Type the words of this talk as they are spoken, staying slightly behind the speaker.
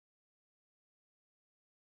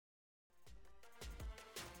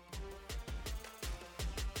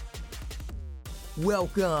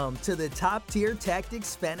Welcome to the Top Tier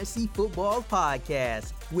Tactics Fantasy Football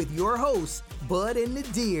Podcast with your hosts, Bud and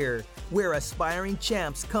Nadir, where aspiring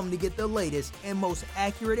champs come to get the latest and most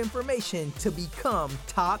accurate information to become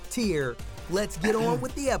top tier. Let's get on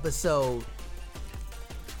with the episode.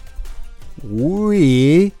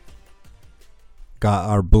 We got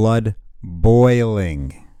our blood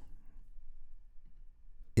boiling.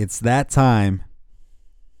 It's that time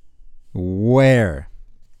where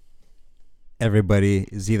everybody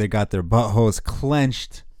has either got their buttholes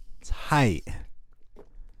clenched tight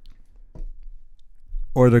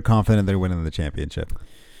or they're confident they're winning the championship.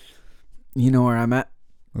 You know where I'm at?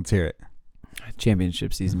 Let's hear it.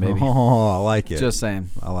 Championship season, baby. Oh, I like it. Just saying.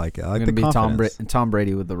 I like it. I like I'm the going to be confidence. Tom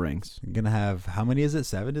Brady with the rings. You're going to have, how many is it?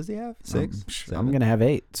 7 does he have? 6? I'm going to have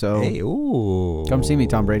 8. So Hey, ooh. come see me,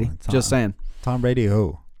 Tom Brady. Just saying. Tom Brady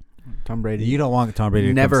who? Tom Brady. You don't want Tom Brady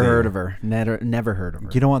to Never come see heard you. of her. Never heard of her.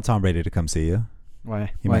 You don't want Tom Brady to come see you.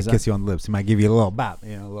 Why? He Why might is kiss that? you on the lips. He might give you a little bop, a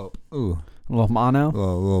little ooh, A little mono?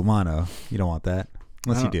 little mono. You don't want that,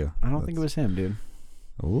 unless you do. I don't think it was him, dude.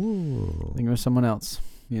 Ooh. I think it was someone else.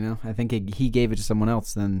 You know, I think he gave it to someone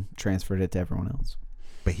else, then transferred it to everyone else.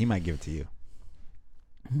 But he might give it to you.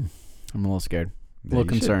 I'm a little scared. A Yeah,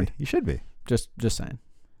 little you should concerned. be. You should be. Just saying.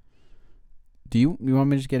 Do you want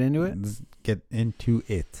me to just get into it? Let's get into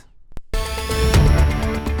it.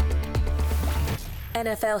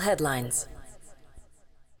 NFL headlines.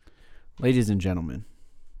 Ladies and gentlemen,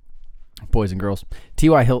 boys and girls,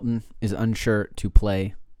 T.Y. Hilton is unsure to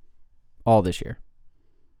play all this year.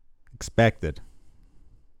 Expected.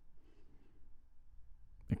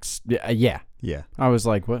 Yeah. Yeah. I was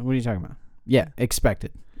like, what are you talking about? Yeah,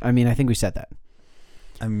 expected. I mean, I think we said that.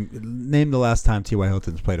 Name the last time T.Y.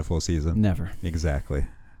 Hilton's played a full season. Never. Exactly.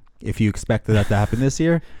 If you expected that to happen this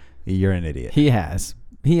year, you're an idiot. He has.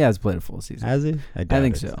 He has played a full season. Has he? I doubt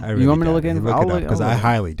think it. so. I You want me to doubt look it. into it? Look I'll it up look- because I'll I look.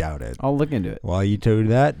 highly doubt it. I'll look into it. While you do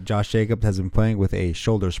that, Josh Jacobs has been playing with a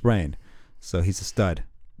shoulder sprain, so he's a stud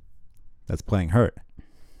that's playing hurt.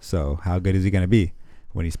 So how good is he going to be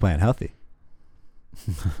when he's playing healthy?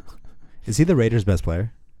 Is he the Raiders' best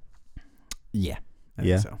player? Yeah. I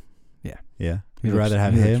Yeah? think so. Yeah. He You'd looks- rather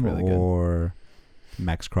have he looks him really good. or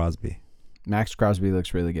Max Crosby? Max Crosby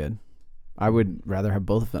looks really good. I would rather have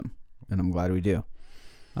both of them, and I'm glad we do.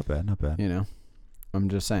 Not bad, not bad. You know, I'm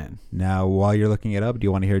just saying. Now, while you're looking it up, do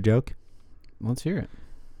you want to hear a joke? Let's hear it.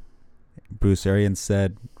 Bruce Arians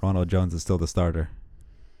said Ronald Jones is still the starter.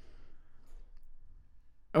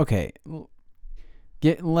 Okay.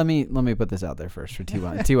 Let me put this out there first for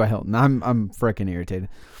T.Y. T.Y. Hilton. I'm freaking irritated.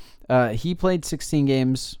 He played 16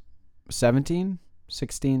 games, 17,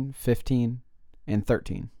 16, 15, and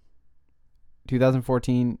 13.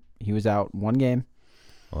 2014, he was out 1 game.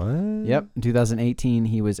 What? Yep. In 2018,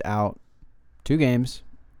 he was out 2 games,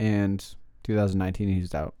 and 2019, he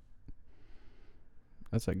was out.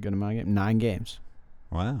 That's a good amount of games. 9 games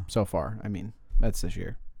Wow. so far. I mean, that's this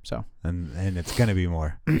year. So And it's going to be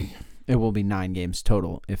more. it will be 9 games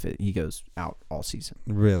total if he goes out all season.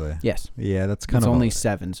 Really? Yes. Yeah, that's kind It's of only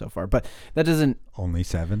 7 so far, but that doesn't. only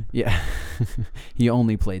 7. Yeah, he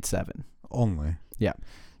only played 7. Only. Yeah.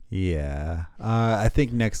 Yeah. I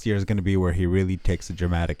think next year is going to be where he really takes a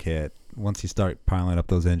dramatic hit. Once you start piling up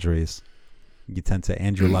those injuries, you tend to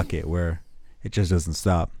Andrew Luck it, where it just doesn't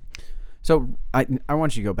stop. So I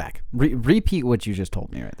want you to go back. Repeat what you just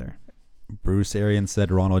told me right there. Bruce Arians said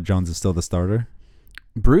Ronald Jones is still the starter.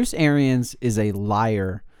 Bruce Arians is a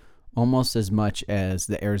liar, almost as much as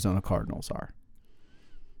the Arizona Cardinals are.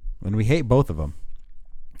 And we hate both of them.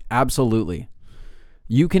 Absolutely.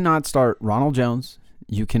 You cannot start Ronald Jones.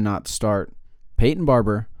 You cannot start Peyton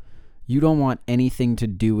Barber. You don't want anything to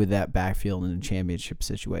do with that backfield in a championship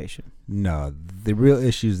situation. No, the real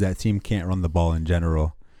issue is that team can't run the ball in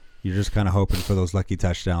general. You're just kind of hoping for those lucky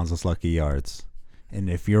touchdowns, those lucky yards. And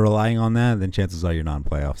if you're relying on that, then chances are you're not in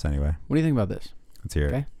playoffs anyway. What do you think about this? Let's hear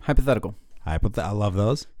it. Okay. Hypothetical. I love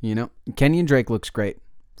those. You know, Kenyon Drake looks great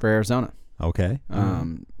for Arizona. Okay.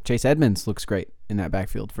 Chase Edmonds looks great in that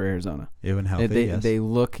backfield for Arizona. Even healthy, yes.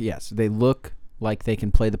 They look like they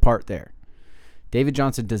can play the part there. David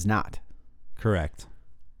Johnson does not. Correct.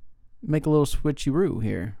 Make a little switcheroo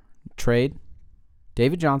here. Trade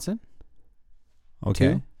David Johnson Okay.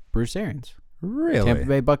 to Bruce Arians. Really? Tampa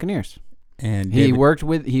Bay Buccaneers. And He David- worked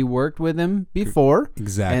with him before.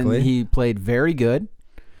 Exactly. And he played very good.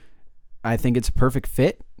 I think it's a perfect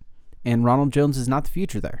fit. And Ronald Jones is not the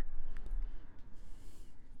future there.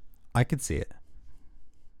 I could see it.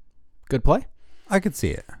 Good play? I could see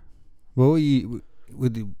it. Well, yeah,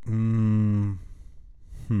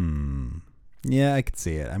 I could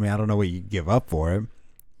see it. I mean, I don't know what you give up for him.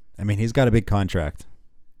 I mean, he's got a big contract.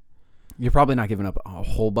 You're probably not giving up a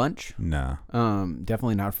whole bunch. No.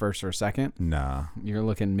 Definitely not first or second. No. You're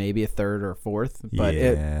looking maybe a third or fourth, but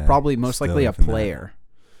Yeah, it probably most still likely a even that. player.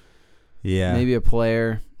 Yeah. Maybe a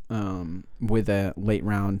player with a late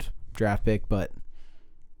round draft pick, but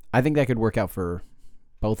I think that could work out for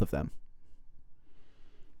both of them.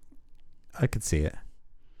 I could see it.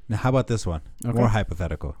 Now, how about this one? Okay. More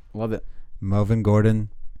hypothetical. Love it. Melvin Gordon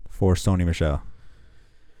for Sony Michel.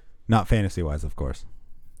 Not fantasy-wise, of course.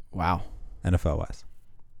 Wow. NFL-wise.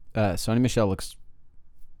 Sony Michel looks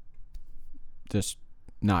just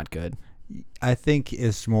not good. I think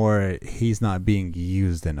it's more he's not being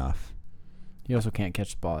used enough. He also can't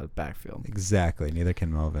catch the ball at the backfield. Exactly. Neither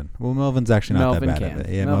can Melvin. Well, Melvin's actually not Melvin that bad can. at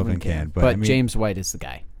it. Yeah, Melvin can. But I mean, James White is the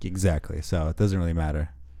guy. Exactly. So it doesn't really matter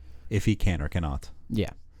if he can or cannot.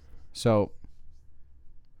 Yeah. So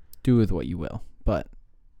do with what you will, but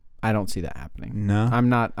I don't see that happening. No. I'm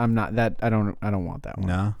not that I don't want that one.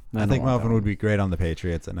 No. I think Melvin would be great on the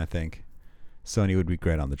Patriots, and I think Sony would be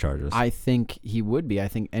great on the Chargers. I think he would be. I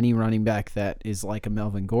think any running back that is like a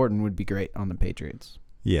Melvin Gordon would be great on the Patriots.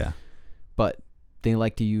 Yeah. But they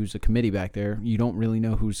like to use a committee back there. You don't really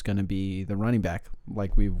know who's going to be the running back,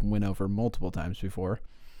 like we went over multiple times before.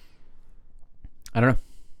 I don't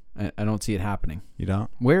know. I don't see it happening. You don't?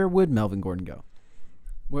 Where would Melvin Gordon go?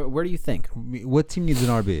 Where do you think? What team needs an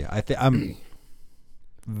RB? I'm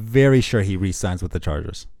very sure he re-signs with the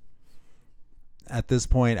Chargers. At this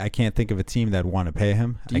point, I can't think of a team that would want to pay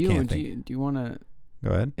him. Do you want to?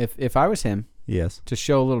 Go ahead. If I was him, Yes. to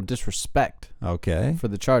show a little disrespect Okay. for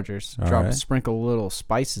the Chargers, All sprinkle a little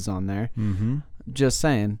spices on there. Mm-hmm. Just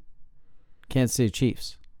saying, Kansas City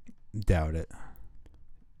Chiefs. Doubt it.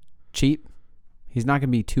 Cheap. He's not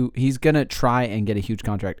going to be he's going to try and get a huge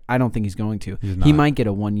contract. I don't think he's going to. He's He not. might get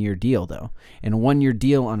a 1-year deal, though. And a 1-year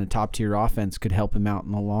deal on a top-tier offense could help him out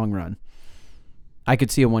in the long run. I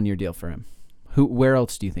could see a 1-year deal for him. Where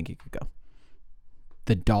else do you think he could go?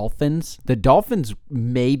 The Dolphins? The Dolphins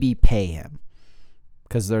maybe pay him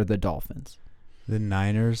because they're the Dolphins. The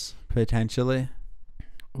Niners potentially.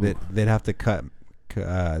 Ooh. They'd have to cut. They'd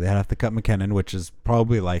have to cut McKinnon, which is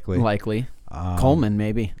probably likely. Likely. Coleman,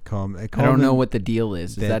 maybe. Coleman. I don't know what the deal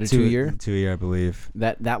is. Is that a 2-year? 2-year, I believe.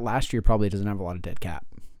 That last year probably doesn't have a lot of dead cap.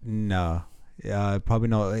 No. Probably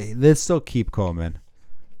no. They still keep Coleman.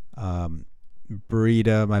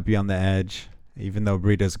 Breida might be on the edge, even though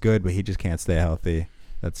Breida's good, but he just can't stay healthy.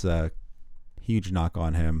 That's a huge knock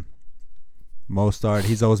on him. Mostard,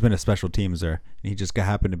 he's always been a special teamser, and he just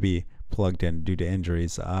happened to be plugged in due to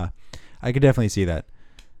injuries. I could definitely see that.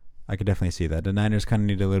 The Niners kind of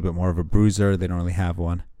need a little bit more of a bruiser. They don't really have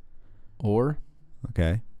one. Or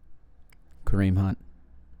Okay. Kareem Hunt.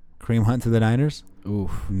 Kareem Hunt to the Niners?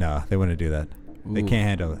 Oof. No, they wouldn't do that. They Oof. can't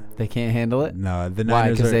handle it. They can't handle it? No, the Why?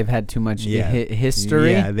 Niners Because are, they've had too much Yeah.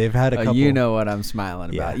 history? Yeah, they've had a couple. You know what I'm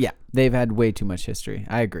smiling about. Yeah. Yeah, they've had way too much history.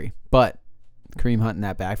 I agree. But Kareem Hunt in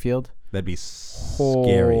that backfield? That'd be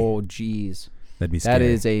scary. Oh, jeez. That'd be scary. That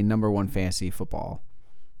is a number one fantasy football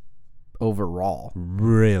overall.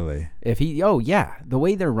 Really? If he, oh yeah, the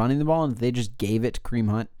way they're running the ball, and if they just gave it to Kareem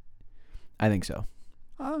Hunt, I think so.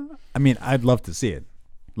 I mean, I'd love to see it.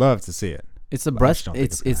 It's the But I best. just don't think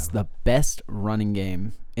It's it's gonna the best running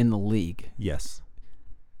game in the league, Yes.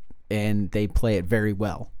 and they play it very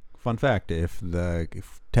well. Fun fact: if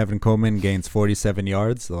Tevin Coleman gains 47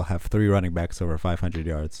 yards, they'll have 3 running backs over 500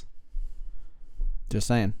 yards. Just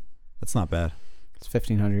saying, That's not bad. it's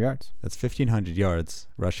 1,500 yards. That's 1,500 yards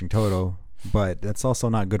rushing total, but that's also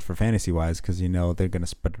not good for fantasy wise because they're going to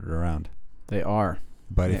spread it around. They are.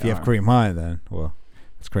 But They if you have are. Kareem Hunt, then well,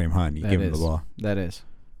 it's Kareem Hunt. You That give him the is. ball. That is.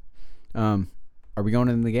 Are we going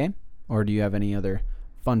in the game, or do you have any other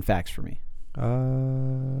fun facts for me?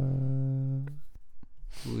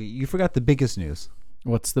 You forgot the biggest news.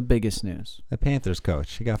 What's the biggest news? The Panthers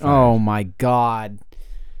coach. He got fired. Oh my God!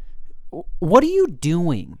 What are you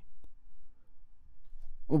doing?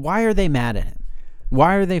 Why are they mad at him?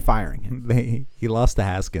 Why are they firing him? He lost to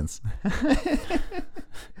Haskins.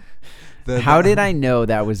 How did I know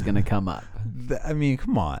that was going to come up? I mean,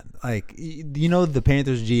 come on. Like, you know, the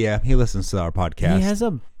Panthers GM, he listens to our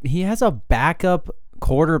podcast. He has a backup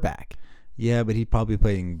quarterback. Yeah, but he's probably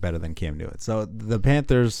playing better than Cam Newton. So the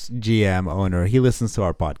Panthers GM owner, he listens to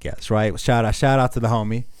our podcast, right? Shout out to the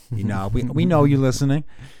homie. You know, we know you listening,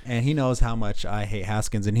 and he knows how much I hate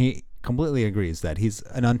Haskins, and he completely agrees that he's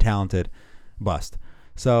an untalented bust.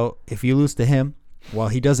 So if you lose to him, well,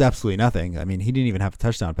 he does absolutely nothing. I mean, he didn't even have a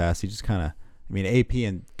touchdown pass. He just kind of, AP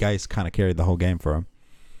and Geis kind of carried the whole game for him.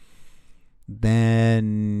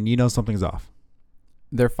 Then you know something's off.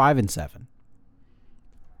 They're 5-7.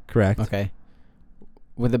 Correct. Okay.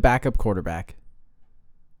 With a backup quarterback.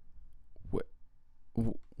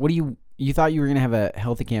 what do you thought you were gonna have a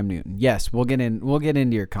healthy Cam Newton? Yes, we'll get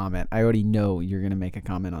into your comment. I already know you're gonna make a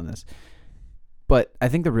comment on this, but I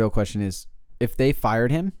think the real question is, if they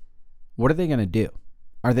fired him, what are they gonna do?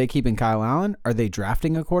 Are they keeping Kyle Allen? Are they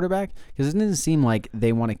drafting a quarterback? Because it doesn't seem like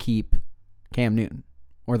they want to keep Cam Newton,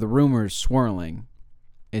 or the rumors swirling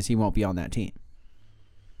is he won't be on that team.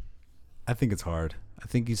 I think it's hard. I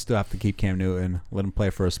think you still have to keep Cam Newton, let him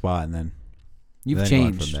play for a spot, and then You've go on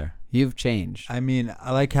changed. from there. You've changed. I mean,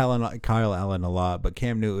 I like Kyle Allen a lot, but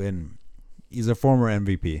Cam Newton, he's a former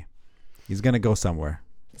MVP. He's gonna go somewhere.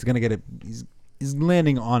 He's gonna get it. He's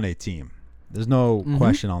landing on a team. There's no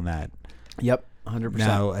question on that. Yep, 100%.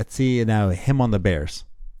 Now let's see him on the Bears.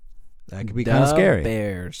 That could be kind of scary.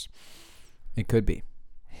 Bears. It could be.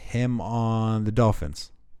 Him on the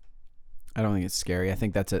Dolphins. I don't think it's scary. I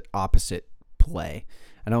think that's an opposite play.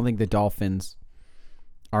 I don't think the Dolphins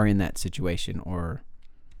are in that situation or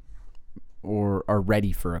are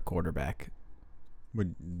ready for a quarterback.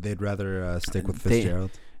 They'd rather stick with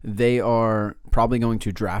Fitzgerald? They are probably going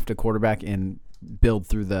to draft a quarterback and build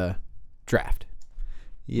through the draft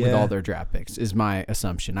with all their draft picks, is my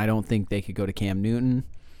assumption. I don't think they could go to Cam Newton.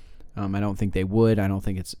 I don't think they would. I don't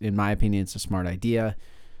think it's, in my opinion, it's a smart idea.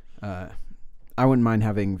 I wouldn't mind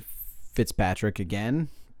having Fitzpatrick again,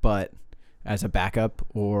 but as a backup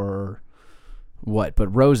or what. But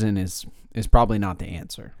Rosen is probably not the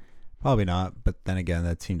answer. Probably not, but then again,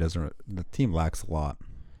 the team lacks a lot.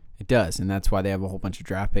 It does, and that's why they have a whole bunch of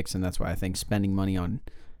draft picks, and that's why I think spending money on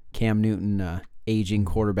Cam Newton, aging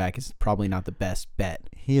quarterback, is probably not the best bet.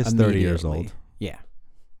 He is 30 years old. Yeah.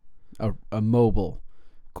 A mobile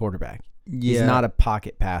quarterback. Yeah. He's not a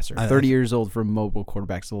pocket passer. 30 years old for a mobile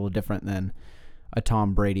quarterback is a little different than a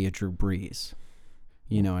Tom Brady, a Drew Brees.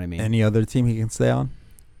 You know what I mean? Any other team he can stay on?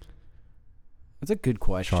 That's a good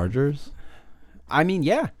question. Chargers? I mean,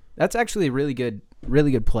 yeah. That's actually a really good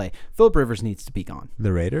play. Phillip Rivers needs to be gone.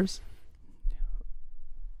 The Raiders?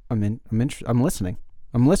 I'm listening.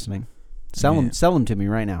 Sell him to me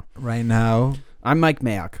right now. Right now. I'm Mike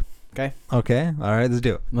Mayock. Okay. Okay. All right. Let's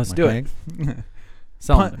do it. Let's do it.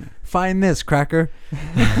 Sell him to me. Find this, cracker.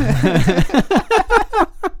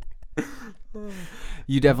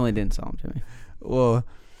 You definitely didn't sell him to me. Well,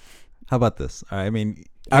 how about this? All right, I mean,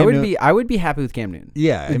 I would be happy with Cam Newton.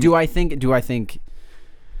 Yeah. Do I think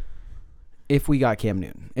if we got Cam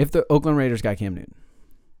Newton, if the Oakland Raiders got Cam Newton,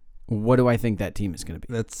 what do I think that team is going to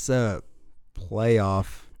be? That's a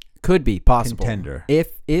playoff. Could be possible contender.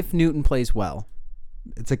 If Newton plays well,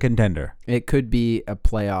 it's a contender. It could be a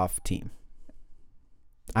playoff team.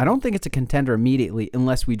 I don't think it's a contender immediately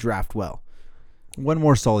unless we draft well. One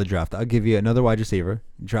more solid draft. I'll give you another wide receiver.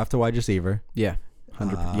 Draft a wide receiver. Yeah,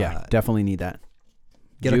 100%. Yeah, definitely need that.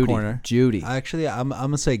 Get a corner. Judy. Actually, I'm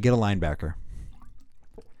gonna say get a linebacker.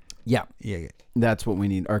 Yeah, yeah. That's what we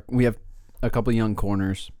need. We have a couple young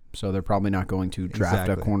corners, so they're probably not going to draft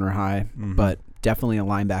a corner high, but definitely a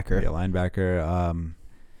linebacker. Yeah, linebacker.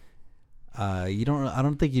 I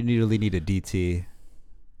don't think you really need a DT.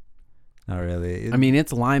 Not really. I mean,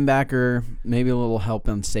 it's linebacker, maybe a little help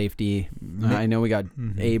on safety. I know we got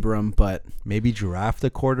Abram, but maybe draft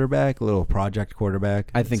a quarterback, a little project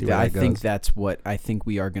quarterback. I think that's what I think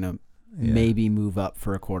we are gonna maybe move up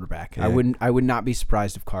for a quarterback. Yeah. I would not be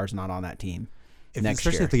surprised if Carr's not on that team next year.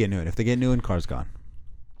 Especially if they get Newton. If they get Newton, Carr's gone.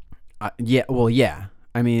 Yeah.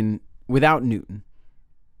 I mean, without Newton,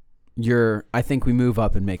 I think we move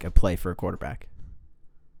up and make a play for a quarterback.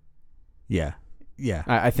 Yeah. Yeah.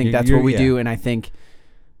 I think that's what we do, and I think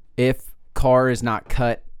if Carr is not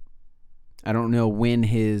cut, I don't know when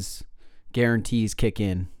his guarantees kick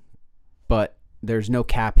in, but there's no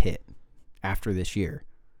cap hit after this year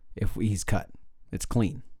if he's cut. It's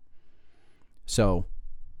clean. So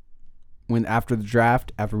after we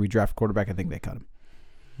draft a quarterback, I think they cut him.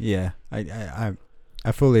 Yeah. I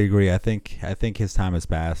fully agree. I think his time has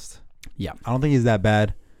passed. Yeah. I don't think he's that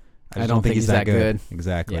bad. I don't think he's that good.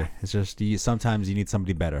 Exactly. Yeah. It's just sometimes you need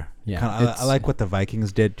somebody better. Yeah. I like what the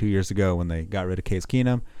Vikings did 2 years ago when they got rid of Case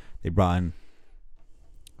Keenum. They brought in,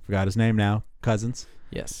 forgot his name now, Cousins.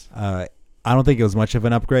 Yes. I don't think it was much of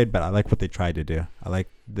an upgrade, but I like what they tried to do.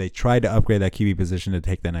 They tried to upgrade that QB position to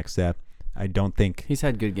take the next step. I don't think he's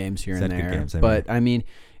had good games here and there, but I mean,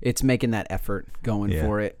 it's making that effort going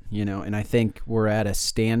for it, and I think we're at a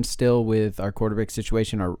standstill with our quarterback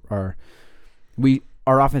situation.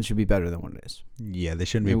 Our offense should be better than what it is. Yeah, they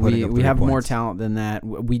shouldn't be putting up 3 We have points. more talent than that.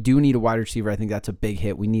 We do need a wide receiver. I think that's a big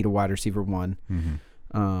hit. We need a wide receiver one.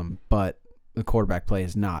 But the quarterback play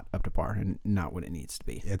is not up to par and not what it needs to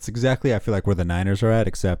be. It's exactly, I feel like, where the Niners are at,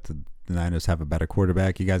 except the Niners have a better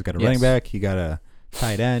quarterback. You guys got a running back. You got a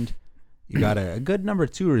tight end. You got a good number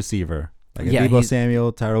 2 receiver Like Yeah, Deebo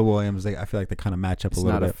Samuel, Tyrell Williams, I feel like they kind of match up a It's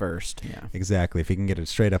little not bit. a first. Yeah. Exactly. If he can get it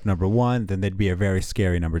straight up number one, then they'd be a very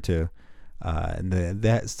scary number two. And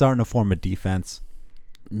they're starting to form a defense.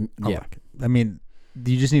 Yeah. I mean,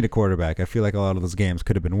 you just need a quarterback. I feel like a lot of those games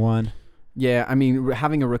could have been won. Yeah. I mean,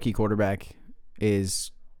 having a rookie quarterback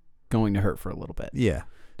is going to hurt for a little bit. Yeah,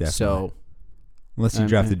 definitely. So, unless you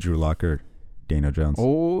drafted Drew Lock or Daniel Jones.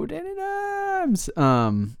 Oh, Danny Dimes.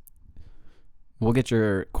 We'll get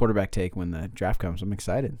your quarterback take when the draft comes. I'm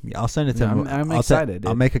excited. Yeah, I'll send it to him. I'm excited.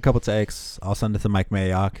 I'll make a couple takes. I'll send it to Mike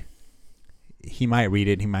Mayock. He might read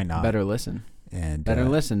it. He might not. Better listen. And Better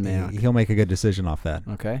listen, Mayock. He'll make a good decision off that.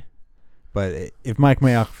 Okay. But if Mike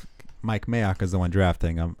Mayock is the one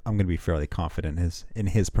drafting, I'm going to be fairly confident in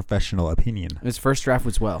his professional opinion. His first draft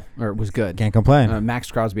was good. Can't complain. Max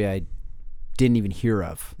Crosby, I didn't even hear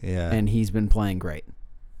of. Yeah. And he's been playing great.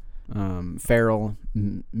 Farrell,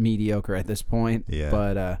 mediocre at this point. Yeah.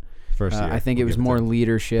 But First year, I think we'll it was give more to him.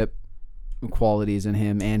 leadership qualities in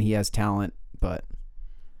him, and he has talent, but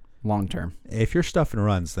long term. If you're stuffing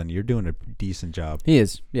runs, then you're doing a decent job. He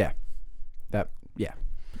is. Yeah. Yeah.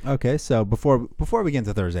 Okay, so before we get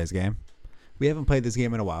into Thursday's game, we haven't played this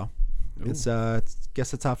game in a while. It's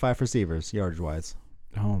guess the top 5 receivers, yardage wise.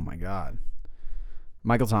 Oh, my God.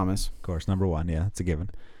 Michael Thomas. Of course, number 1. Yeah, it's a given.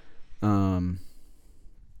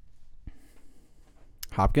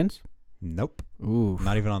 Hopkins. Nope. Ooh.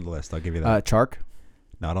 Not even on the list. I'll give you that. Chark.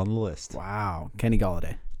 Not on the list. Wow. Kenny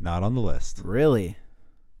Galladay. Not on the list. Really?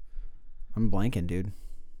 I'm blanking, dude.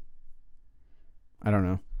 I don't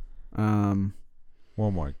know.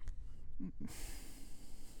 One more.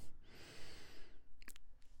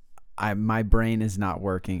 My brain is not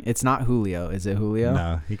working. It's not Julio. Is it Julio?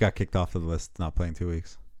 No, he got kicked off of the list. Not playing 2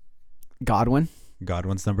 weeks. Godwin.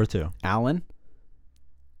 Godwin's number 2. Allen.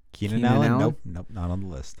 Keenan Allen? Nope, not on the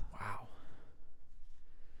list. Wow.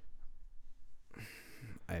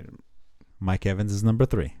 Mike Evans is number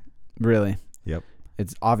 3. Really? Yep.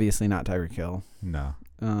 It's obviously not Tyreek Hill. No.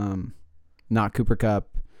 Not Cooper Kupp.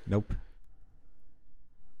 Nope.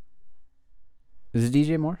 Is it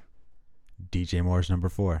DJ Moore? DJ Moore's number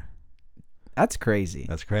 4. That's crazy.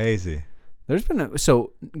 That's crazy. There's been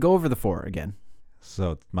so go over the 4 again.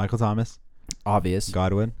 So Michael Thomas, Obvious.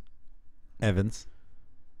 Godwin, Evans,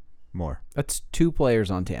 Moore. That's 2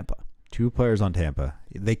 players on Tampa. 2 players on Tampa.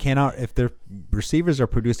 They cannot, if their receivers are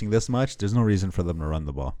producing this much, there's no reason for them to run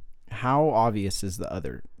the ball. How obvious is the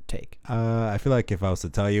other take? I feel like if I was to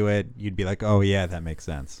tell you it, you'd be like, oh yeah, that makes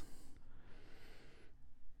sense.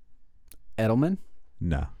 Edelman?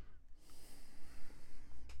 No.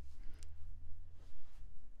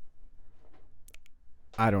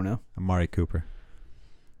 I don't know. Amari Cooper.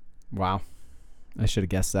 Wow. I should have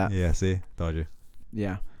guessed that. Yeah, see? Told you.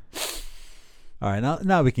 Yeah. All right,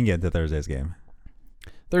 now we can get into Thursday's game.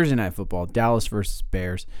 Thursday Night Football, Dallas versus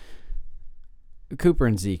Bears. Cooper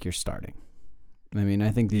and Zeke are starting. I mean, I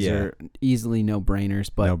think these are easily no-brainers,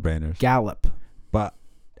 but No-brainers. Gallup. But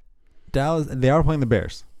Dallas, they are playing the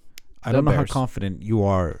Bears. I don't know how Bears. confident you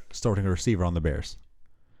are starting a receiver on the Bears.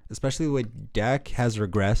 Especially the way Dak has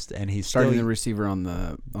regressed and he's Starting still the receiver on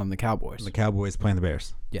the Cowboys. the Cowboys playing the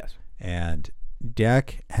Bears. Yes. And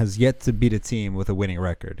Dak has yet to beat a team with a winning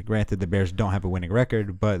record. Granted, the Bears don't have a winning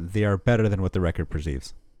record, but they are better than what the record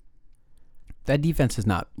perceives. That defense has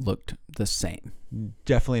not looked the same.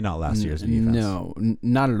 Definitely not last year's defense. No,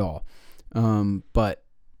 not at all. But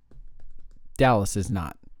Dallas has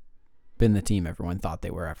not been the team everyone thought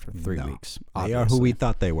they were after 3 No. weeks. They are who we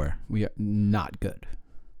thought they were. We are not good.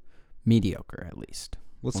 Mediocre, at least.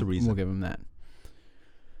 What's the reason? We'll give them that.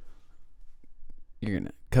 You're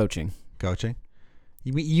gonna coaching. Coaching?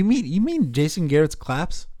 You mean Jason Garrett's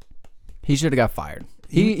claps? He should have got fired.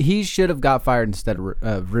 He should have got fired instead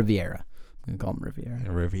of Riviera. I'm gonna call him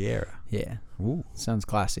Riviera. Riviera. Yeah, Ooh, sounds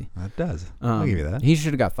classy. that does. I'll give you that. He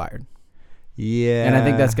should have got fired. Yeah. And I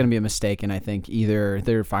think that's going to be a mistake. And I think either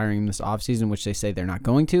they're firing him this offseason, which they say they're not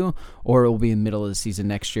going to, or it will be in the middle of the season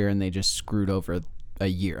next year and they just screwed over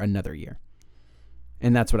another year.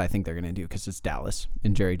 And that's what I think they're going to do because it's Dallas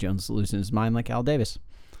and Jerry Jones losing his mind like Al Davis.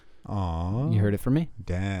 Aw. You heard it from me?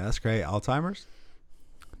 Damn, that's great. Alzheimer's?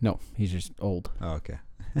 No, he's just old. Oh, okay.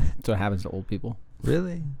 That's what happens to old people.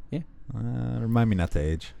 Really? Yeah. Remind me not to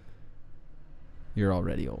age. You're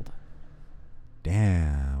already old.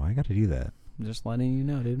 Damn, why I got to do that? I'm just letting you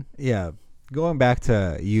know, dude. Yeah, going back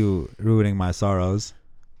to you ruining my sorrows.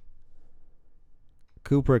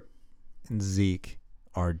 Cooper and Zeke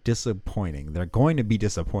are disappointing. They're going to be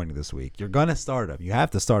disappointing this week. You're going to start them. You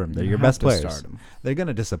have to start them. They're your best players. Start 'em. They're going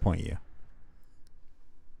to disappoint you.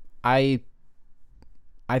 I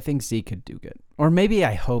think Zeke could do good. Or maybe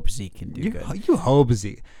I hope Zeke can do good. You hope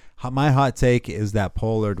Zeke. My hot take is that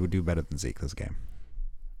Pollard would do better than Zeke this game.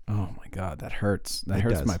 Oh my God, that hurts. That It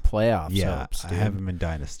hurts does. my playoff hopes, I dude. have him in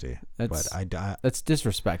Dynasty, That's but that's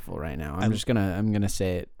disrespectful right now. I'm gonna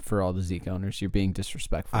say it for all the Zeke owners. You're being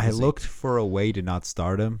disrespectful. I to Zeke. looked for a way to not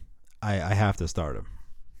start him. I have to start him.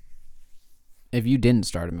 If you didn't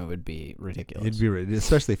start him, it would be ridiculous. It'd be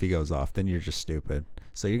especially if he goes off, then you're just stupid.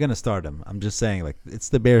 So you're gonna start him. I'm just saying, like, it's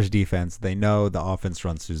the Bears defense. They know the offense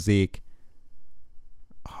runs through Zeke.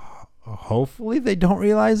 Hopefully they don't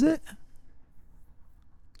realize it.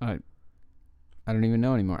 I don't even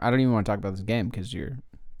know anymore. I don't even want to talk about this game because you're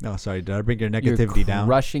No, sorry. Did I bring your negativity down?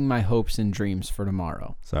 crushing my hopes and dreams for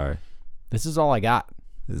tomorrow. Sorry. This is all I got.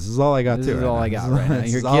 This is all I got This too. is right all now. I got right now. This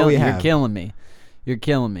You're is all we have. killing me. You're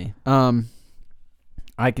killing me.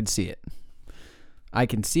 I can see it. I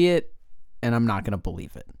can see it, and I'm not gonna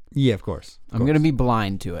believe it. Yeah, of course. I'm gonna be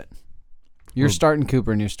blind to it. You're starting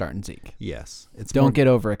Cooper and you're starting Zeke. Yes. It's Don't more, get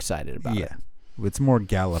overexcited about it. It's more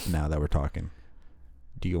Gallup now that we're talking.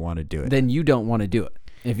 Do you want to do it? Then you don't want to do it.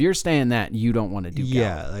 If you're saying that, you don't want to do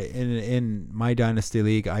Yeah, Gallup. like in my dynasty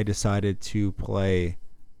league, I decided to play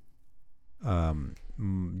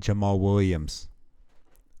Jamal Williams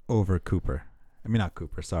over Cooper. I mean, not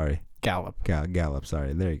Cooper. Sorry, Gallup. Gallup.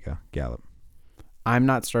 Sorry, there you go, Gallup. I'm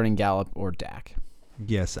not starting Gallup or Dak.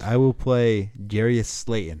 Yes, I will play Jarius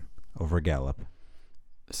Slayton over Gallup.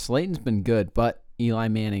 Slayton's been good, but Eli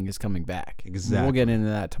Manning is coming back. Exactly. We'll get into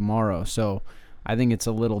that tomorrow. So I think it's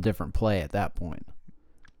a little different play at that point.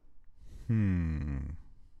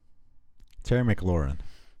 Terry McLaurin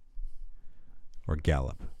or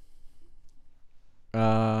Gallup.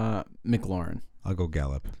 McLaurin. I'll go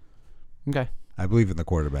Gallup. Okay. I believe in the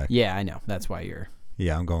quarterback. Yeah, I know. That's why you're.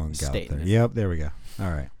 Yeah, I'm going Gallup Stating there. it. Yep, there we go. All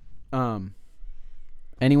right.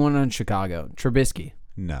 Anyone on Chicago? Trubisky?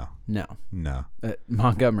 No. No. No.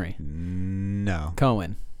 Montgomery?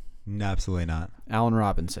 Cohen? No, absolutely not. Allen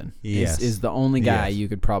Robinson? Yes. Is the only guy Yes. you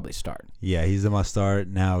could probably start. Yeah, he's a must start.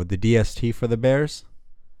 Now, the DST for the Bears?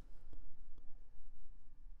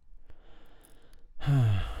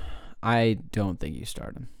 I don't think you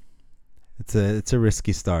start him. It's a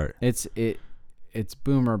risky start. It's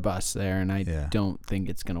boom or bust there, and I Yeah. don't think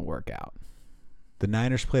it's going to work out. The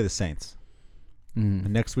Niners play the Saints. Mm.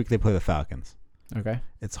 And next week they play the Falcons. Okay.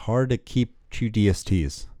 It's hard to keep two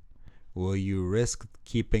DSTs. Will you risk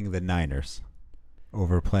keeping the Niners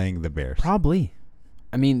over playing the Bears? Probably.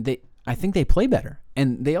 I mean, I think they play better,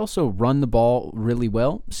 and they also run the ball really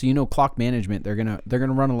well. So clock management. They're gonna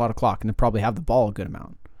run a lot of clock, and they probably have the ball a good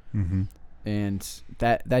amount. Mm-hmm. And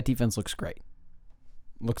that defense looks great.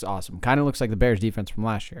 Looks awesome. Kind of looks like the Bears defense from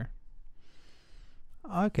last year.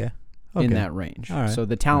 Okay. In that range. All right. So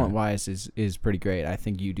the talent wise is pretty great. I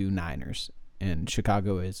think you do Niners, and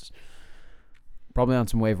Chicago is probably on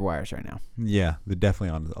some waiver wires right now. Yeah, they're definitely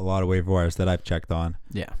on a lot of waiver wires that I've checked on.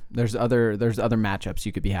 Yeah, there's other matchups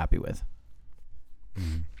you could be happy with.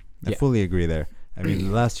 I fully agree there. I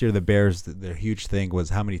mean, last year the Bears, their huge thing was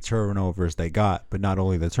how many turnovers they got, but not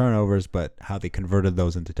only the turnovers, but how they converted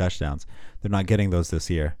those into touchdowns. They're not getting those this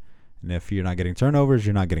year. And if you're not getting turnovers,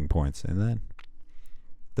 you're not getting points. And then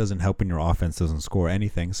it doesn't help when your offense doesn't score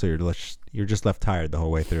anything, so you're just left tired the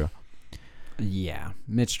whole way through. Yeah,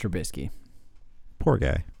 Mitch Trubisky. Poor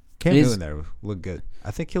guy. Cam Newton there look good.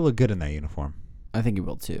 I think he'll look good in that uniform. I think he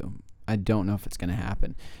will too. I don't know if it's going to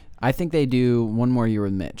happen. I think they do one more year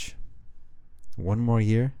with Mitch. One more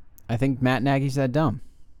year? I think Matt Nagy's that dumb.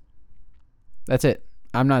 That's it.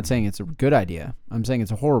 I'm not saying it's a good idea. I'm saying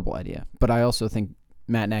it's a horrible idea. But I also think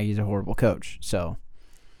Matt Nagy's a horrible coach. So,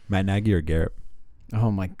 Matt Nagy or Garrett? oh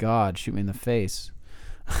my God, shoot me in the face.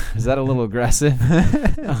 Is that a little aggressive?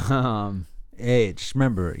 Hey, just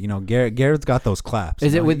remember, Garrett's got those claps.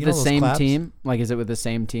 Is it with You the know those same claps? team? Like, is it with the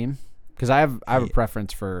same team? Because I have a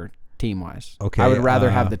preference for team-wise. Okay, I would rather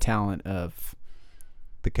have the talent of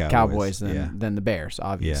The Cowboys yeah. than the Bears,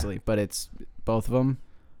 obviously. But it's both of them,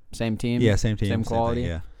 same team. Yeah, same team. Same quality. Thing,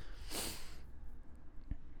 yeah.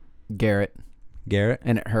 Garrett, Garrett?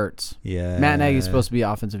 and it hurts. Yeah. Matt Nagy's supposed to be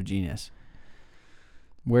offensive genius.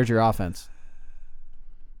 Where's your offense?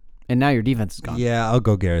 And now your defense is gone. Yeah, I'll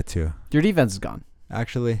go Garrett too. Your defense is gone.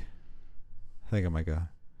 Actually, I think I might go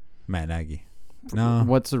Matt Nagy. No,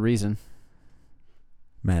 What's the reason?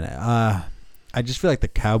 man. I just feel like the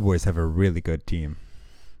Cowboys have a really good team.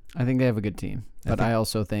 I think they have a good team. But I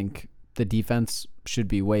also think the defense should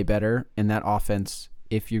be way better. And that offense,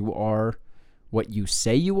 if you are what you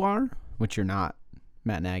say you are, which you're not,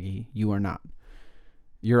 Matt Nagy, you are not.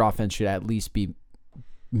 Your offense should at least be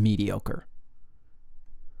mediocre.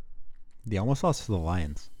 They almost lost to the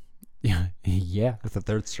Lions Yeah. with the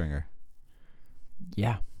third stringer.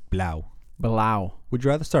 Yeah. Blau. Blau. Would you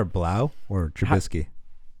rather start Blau or Trubisky?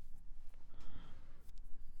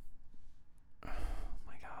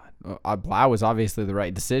 Blau was obviously the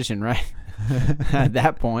right decision, right? At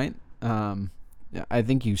that point, I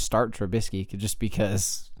think you start Trubisky just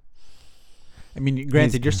because. I mean,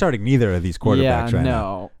 granted, you're starting neither of these quarterbacks right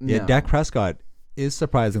now. Yeah, no. Dak Prescott is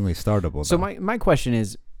surprisingly startable. So though. my question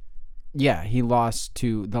is, yeah, he lost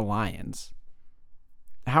to the Lions.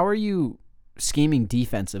 How are you scheming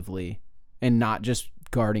defensively and not just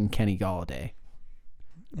guarding Kenny Golladay?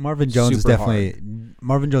 Marvin Jones is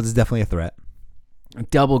definitely a threat.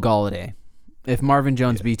 Double Golladay. If Marvin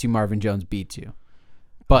Jones beats you, Marvin Jones beats you.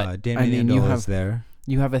 But Damian Amendola is there.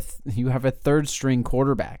 You have a third string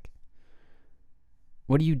quarterback.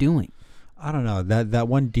 What are you doing? I don't know. That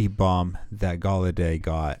one deep bomb that Golladay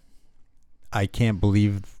got, I can't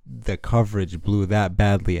believe the coverage blew that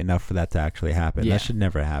badly enough for that to actually happen. Yeah. That should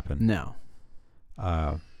never happen. No.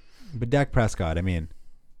 But Dak Prescott, I mean,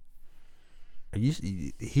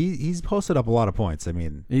 he's posted up a lot of points. I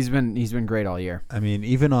mean, he's been great all year. I mean,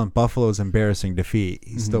 even on Buffalo's embarrassing defeat,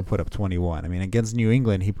 he still put up 21. I mean, against New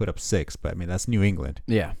England, he put up 6, but I mean, that's New England.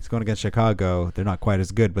 Yeah. He's going against Chicago. They're not quite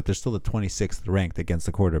as good, but they're still the 26th ranked against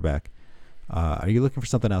the quarterback. Are you looking for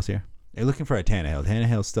something else here? You're looking for a Tannehill.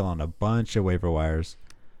 Tannehill's still on a bunch of waiver wires.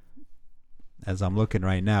 As I'm looking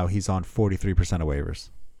right now, he's on 43% of waivers.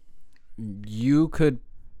 You could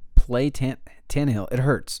play Tannehill. It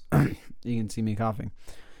hurts. You can see me coughing.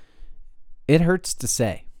 It hurts to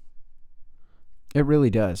say. It really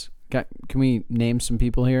does. Can we name some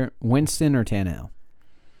people here? Winston or Tannehill?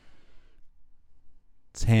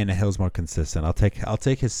 Tannehill's more consistent. I'll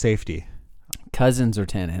take his safety. Cousins or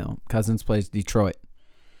Tannehill? Cousins plays Detroit.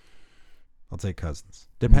 I'll take Cousins.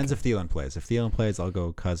 Depends if Thielen plays. If Thielen plays, I'll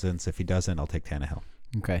go Cousins. If he doesn't, I'll take Tannehill.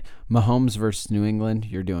 Okay. Mahomes versus New England.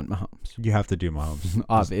 You're doing Mahomes. You have to do Mahomes.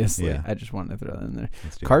 Obviously. Yeah. I just wanted to throw that in there.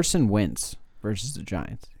 Carson Wentz versus the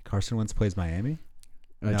Giants. Carson Wentz plays Miami?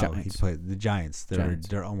 No, Giants. he plays the Giants.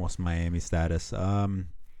 They're almost Miami status. I'll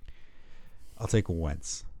take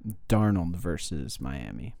Wentz. Darnold versus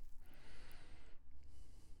Miami.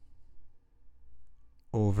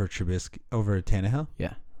 Over Trubisky, over Tannehill?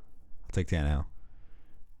 Yeah. I'll take Tannehill.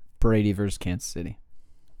 Brady versus Kansas City.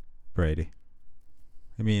 Brady.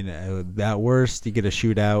 I mean, at worst, you get a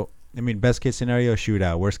shootout. I mean, best case scenario,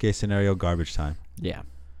 shootout. Worst case scenario, garbage time. Yeah.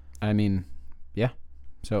 I mean, yeah.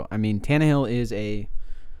 So, I mean, Tannehill is a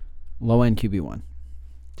low-end QB1.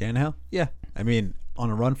 Tannehill? Yeah. I mean, on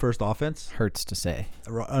a run-first offense. Hurts to say.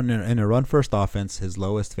 In a run-first offense, his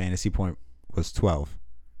lowest fantasy point was 12.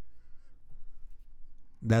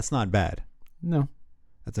 That's not bad. No.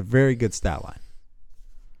 That's a very good stat line.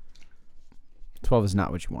 12 is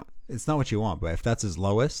not what you want. It's not what you want, but if that's his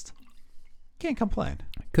lowest, can't complain.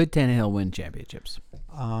 Could Tannehill win championships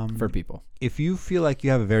for people? If you feel like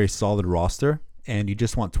you have a very solid roster and you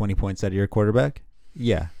just want 20 points out of your quarterback,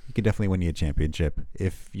 yeah, you could definitely win you a championship.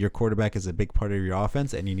 If your quarterback is a big part of your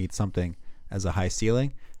offense and you need something as a high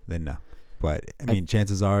ceiling, then no. But, I mean,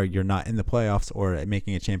 chances are you're not in the playoffs or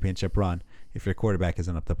making a championship run if your quarterback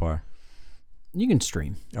isn't up to par. You can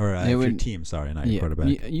stream. Or your team, sorry, not your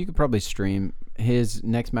quarterback. You could probably stream. His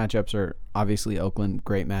next matchups are obviously Oakland,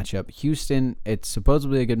 great matchup. Houston, it's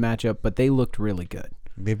supposedly a good matchup, but they looked really good.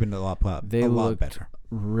 They've been a lot better.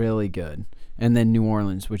 Really good. And then New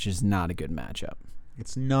Orleans, which is not a good matchup.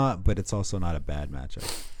 It's not, but it's also not a bad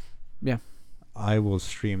matchup. Yeah. I will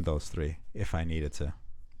stream those 3 if I needed to.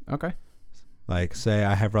 Okay. Like, say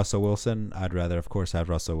I have Russell Wilson, I'd rather, of course, have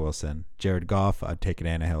Russell Wilson. Jared Goff, I'd take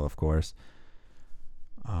Tannehill, of course.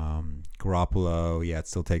 Garoppolo, yeah, I'd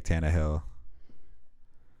still take Tannehill.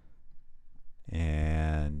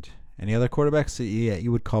 And any other quarterbacks that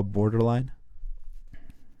you would call borderline?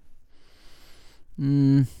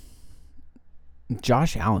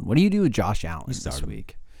 Josh Allen. What do you do with Josh Allen this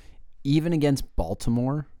week? Even against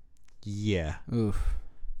Baltimore? Yeah. Oof.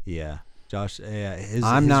 Yeah. Josh,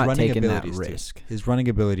 I'm not running taking that risk. His running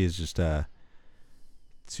ability is just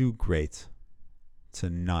too great to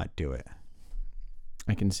not do it.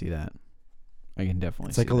 I can see that. I can definitely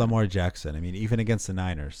It's see like a that. Lamar Jackson. I mean, even against the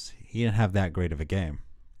Niners, he didn't have that great of a game.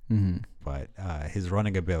 Mm-hmm. But his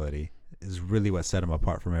running ability is really what set him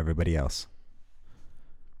apart from everybody else.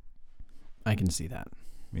 I can see that.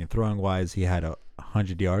 I mean, throwing wise, he had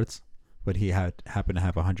 100 yards, but he happened to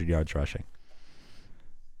have 100 yards rushing.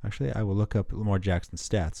 Actually, I will look up Lamar Jackson's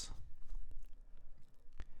stats.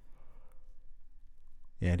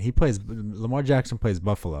 Yeah, and Lamar Jackson plays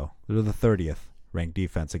Buffalo. They're the 30th ranked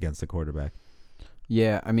defense against the quarterback.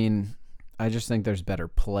 Yeah, I mean, I just think there's better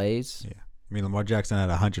plays. Yeah. I mean, Lamar Jackson had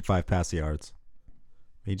 105 pass yards.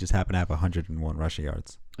 He just happened to have 101 rushing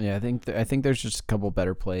yards. Yeah, I think there's just a couple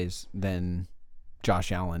better plays than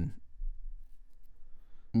Josh Allen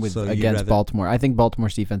against Baltimore. I think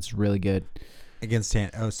Baltimore's defense is really good. Against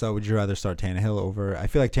so would you rather start Tannehill over? I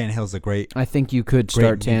feel like Tannehill's a great. I think you could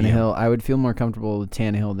start Tannehill. medium. I would feel more comfortable with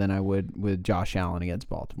Tannehill than I would with Josh Allen against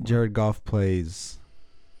Baltimore. Jared Goff plays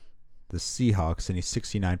the Seahawks, and he's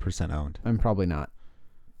 69% owned. I'm probably not.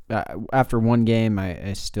 After one game,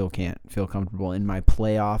 I still can't feel comfortable in my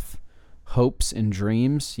playoff hopes and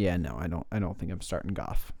dreams. Yeah, no, I don't think I'm starting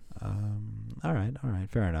Goff. All right,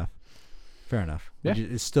 fair enough. Yeah.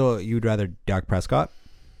 You'd rather Dak Prescott?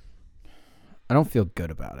 I don't feel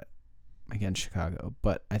good about it against Chicago,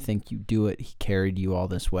 but I think you do it. He carried you all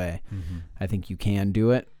this way. Mm-hmm. I think you can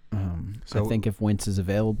do it. I think if Wentz is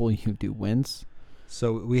available, you do Wentz.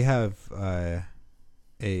 So we have a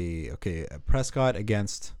Prescott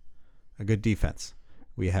against a good defense.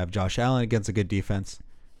 We have Josh Allen against a good defense,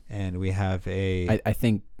 and we have I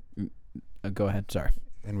think. Go ahead. Sorry.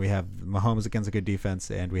 And we have Mahomes against a good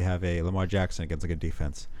defense, and we have a Lamar Jackson against a good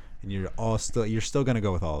defense. And you're still going to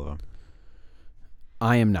go with all of them.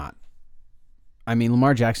 I am not. I mean,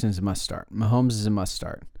 Lamar Jackson is a must start. Mahomes is a must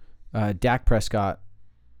start. Dak Prescott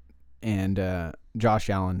and Josh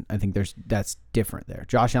Allen, I think that's different there.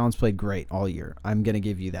 Josh Allen's played great all year. I'm going to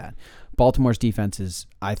give you that. Baltimore's defense is,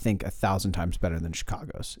 I think, 1,000 times better than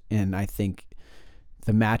Chicago's. And I think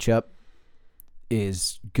the matchup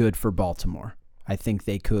is good for Baltimore. I think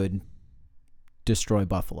they could destroy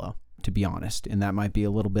Buffalo, to be honest. And that might be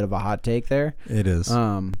a little bit of a hot take there. It is.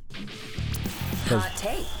 Hot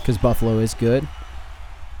take. Because Buffalo is good.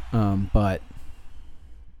 But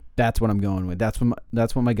that's what I'm going with. That's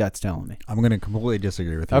what my gut's telling me. I'm going to completely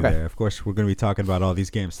disagree with you there. Of course, we're going to be talking about all these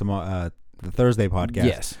games tomorrow, the Thursday podcast.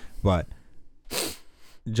 Yes. But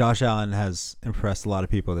Josh Allen has impressed a lot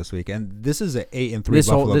of people this week, and this is an 8-3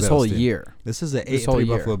 Buffalo Bills this whole team. year. This is an 8-3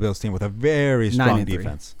 Buffalo Bills team with a very strong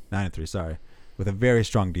defense. 9-3, sorry, with a very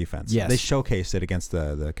strong defense. Yes. They showcased it against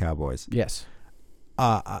the Cowboys. Yes.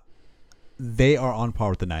 They are on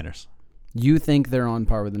par with the Niners. You think they're on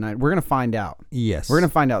par with the Niners? We're gonna find out. Yes, we're gonna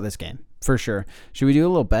find out this game for sure. Should we do a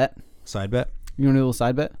little bet? Side bet. You want to do a little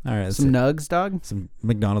side bet? All right. Some nugs, dog. Some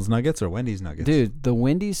McDonald's nuggets or Wendy's nuggets. Dude, the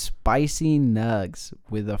Wendy's spicy nugs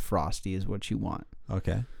with a Frosty is what you want.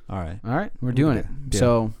 Okay. All right. We're doing it. Deal.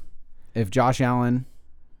 So, if Josh Allen,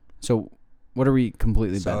 what are we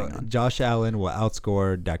completely betting on? Josh Allen will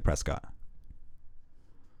outscore Dak Prescott.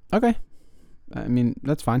 Okay. I mean,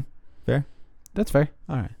 that's fine. Fair. That's fair.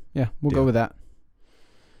 All right. Yeah, we'll Deal. go with that.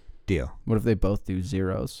 Deal. What if they both do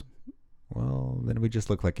zeros? Well, then we just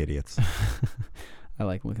look like idiots. I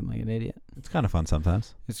like looking like an idiot. It's kind of fun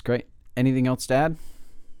sometimes. It's great. Anything else to add?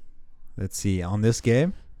 Let's see. On this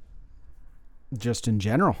game? Just in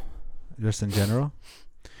general. Just in general?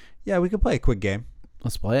 Yeah, we could play a quick game.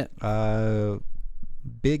 Let's play it.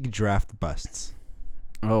 Big draft busts.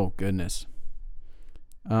 Oh, goodness.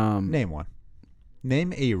 Name one.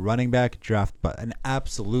 Name a running back draft an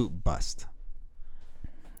absolute bust.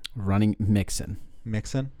 Mixon.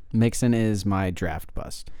 Mixon? Mixon is my draft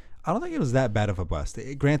bust. I don't think it was that bad of a bust.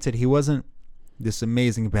 Granted, he wasn't this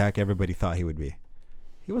amazing back everybody thought he would be.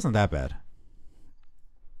 He wasn't that bad.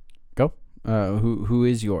 Go. Who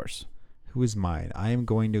is yours? Who is mine? I am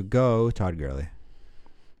going to go Todd Gurley.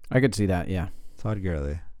 I could see that, yeah. Todd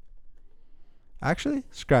Gurley. Actually,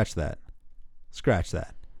 scratch that. Scratch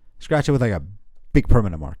it with like a big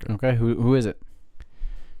permanent marker. Okay, who is it?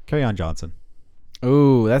 Kerryon Johnson.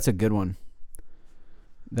 Oh, that's a good one.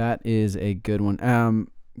 That is a good one. Can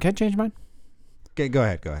I change mine? Okay, go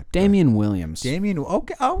ahead. Damian Williams.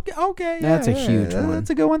 Okay. That's a huge one. That's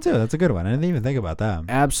a good one too. That's a good one. I didn't even think about that.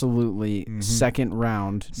 Absolutely. Second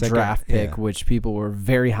round draft pick, which people were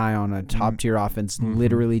very high on. A top tier offense.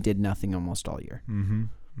 Literally did nothing almost all year.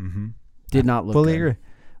 Did not look fully good. agree.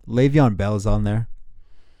 Le'Veon Bell's on there.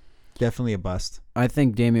 Definitely a bust. I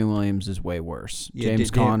think Damian Williams is way worse. Yeah, James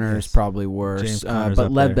Conner is probably worse.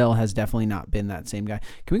 But Lev Bell has definitely not been that same guy.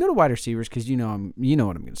 Can we go to wide receivers? Because you know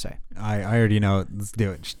what I'm going to say. I already know. Let's do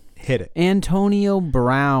it. Just hit it. Antonio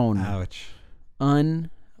Brown. Ouch. Unbelievable.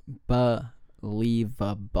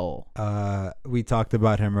 We talked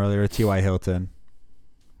about him earlier. T.Y. Hilton.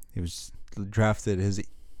 He was drafted. His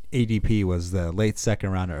ADP was the late second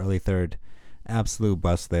round or early third. Absolute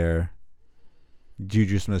bust there.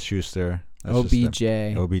 Juju Smith-Schuster. OBJ.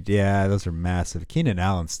 Yeah, those are massive. Keenan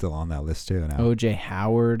Allen's still on that list too now. OJ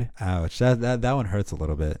Howard. Ouch. That one hurts a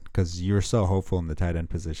little bit because you were so hopeful in the tight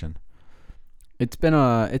end position. It's been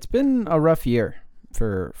a rough year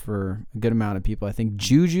for a good amount of people. I think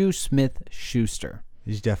Juju Smith-Schuster.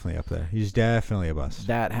 He's definitely up there. He's definitely a bust.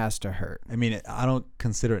 That has to hurt. I mean, I don't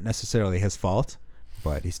consider it necessarily his fault,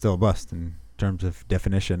 but he's still a bust in terms of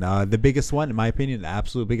definition. The biggest one, in my opinion, the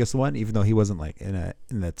absolute biggest one, even though he wasn't like in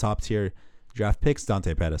the top tier draft picks,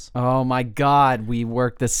 Dante Pettis. Oh my God, we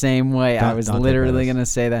work the same way. I was Dante literally Pettis. going to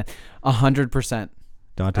say that 100%.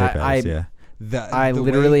 Dante Pettis, yeah. I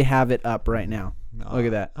literally have it up right now. Oh, Look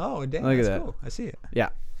at that. Oh, damn, Look at that's that. cool. I see it. Yeah.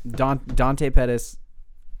 Dante Pettis.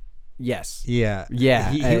 Yes. Yeah.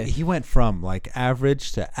 Yeah, He went from like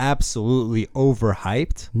average to absolutely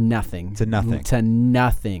overhyped. Nothing. To nothing. To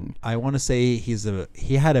nothing. I want to say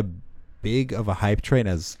he had a big of a hype train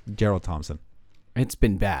as Gerald Thompson. It's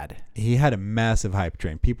been bad. He had a massive hype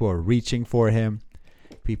train. People are reaching for him.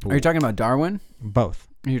 Are you talking about Darwin? Both.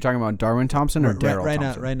 Are you talking about Darwin Thompson or Daryl right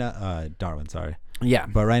Thompson? Right now, Darwin, sorry. Yeah.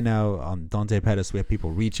 But right now on Dante Pettis, we have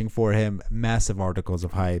people reaching for him. Massive articles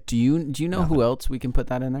of hype. Do you know who else we can put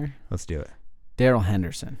that in there? Let's do it. Daryl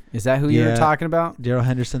Henderson. Is that who you were talking about? Daryl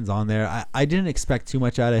Henderson's on there. I didn't expect too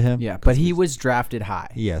much out of him. Yeah, but he was drafted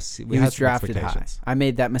high. Yes, He was drafted high. I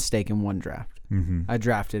made that mistake in one draft. Mm-hmm. I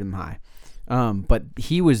drafted him high. But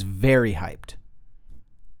he was very hyped.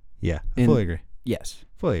 Yeah, I fully agree. Yes.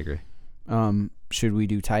 Fully agree. Should we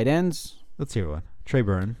do tight ends? Let's hear one. Trey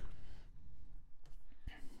Burton.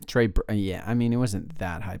 Yeah, I mean, it wasn't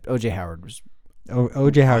that hyped. OJ Howard was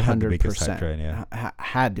OJ Howard had the biggest hype 100%. train, yeah.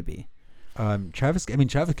 Had to be. Travis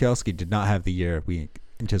Kelce did not have the year we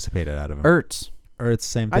anticipated out of him. Ertz,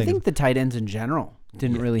 same thing. I think the tight ends in general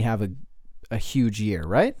didn't really have a huge year,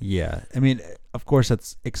 right? Yeah. I mean, of course,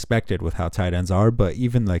 that's expected with how tight ends are, but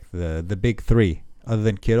even like the big three, other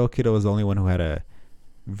than Kittle was the only one who had a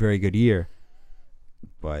very good year.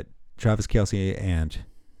 But Travis Kelce and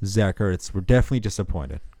Zach Ertz were definitely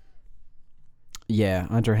disappointed. Yeah,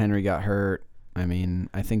 Hunter Henry got hurt. I mean,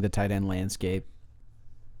 I think the tight end landscape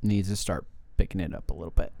needs to start picking it up a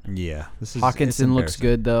little bit. Yeah. Hawkinson looks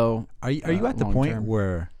good, though. Are you at the point term.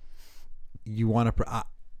 where you want to...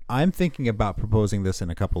 I'm thinking about proposing this in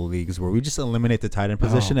a couple of leagues where we just eliminate the tight end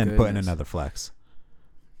position and put in another flex.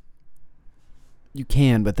 You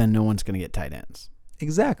can, but then no one's going to get tight ends.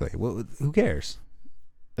 Exactly. Well, who cares?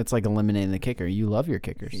 That's like eliminating the kicker. You love your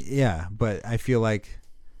kickers. Yeah, but I feel like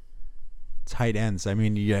tight ends, I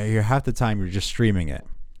mean, you're half the time you're just streaming it.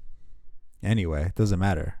 Anyway, it doesn't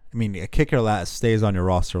matter. I mean, a kicker stays on your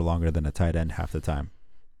roster longer than a tight end half the time.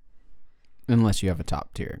 Unless you have a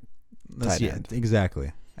top tier tight end.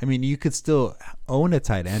 Exactly. I mean, you could still own a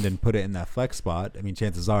tight end and put it in that flex spot. I mean,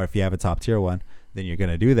 chances are if you have a top tier one, then you're going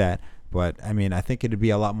to do that. But, I mean, I think it'd be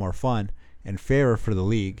a lot more fun and fairer for the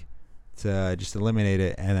league to just eliminate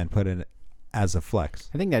it and then put it as a flex.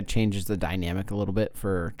 I think that changes the dynamic a little bit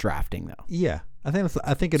for drafting, though. Yeah. I think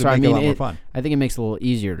it'd make it a lot more fun. I think it makes it a little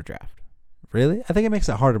easier to draft. Really? I think it makes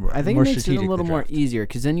it harder. I think it makes it a little more easier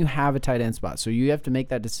because then you have a tight end spot. So you have to make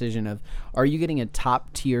that decision of, are you getting a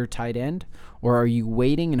top tier tight end or are you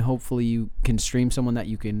waiting and hopefully you can stream someone that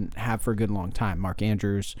you can have for a good long time? Mark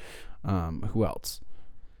Andrews. Who else?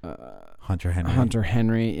 Hunter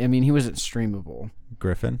Henry. I mean, he wasn't streamable.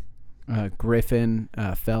 Griffin.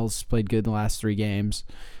 Fells played good the last 3 games.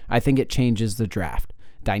 I think it changes the draft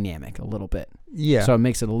dynamic a little bit. Yeah. So it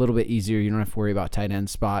makes it a little bit easier. You don't have to worry about tight end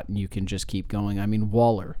spot, and you can just keep going. I mean,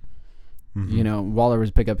 Waller. Mm-hmm. Waller was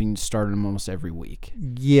picked up and started him almost every week.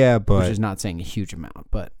 Yeah, but which is not saying a huge amount,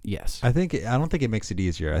 but yes. I don't think it makes it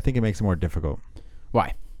easier. I think it makes it more difficult.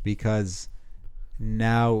 Why? Because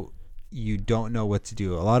now you don't know what to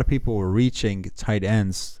do. A lot of people were reaching tight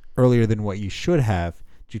ends earlier than what you should have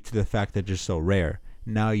due to the fact that they're so rare.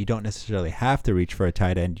 Now you don't necessarily have to reach for a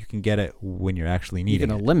tight end. You can get it when you're actually needing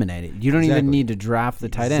it. You can eliminate it. You don't even need to draft the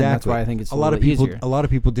tight end. That's why I think it's a lot of people. Easier. A lot of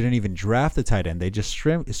people didn't even draft the tight end. They just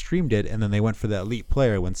streamed it, and then they went for the elite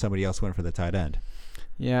player when somebody else went for the tight end.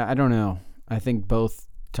 Yeah, I don't know. I think both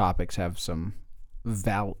topics have some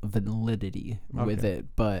validity with it,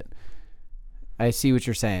 but I see what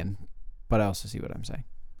you're saying. But I also see what I'm saying.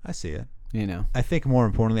 I see it. I think more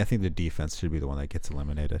importantly, I think the defense should be the one that gets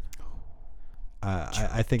eliminated.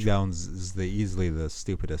 I think that one's easily the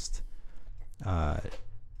stupidest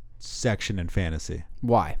section in fantasy.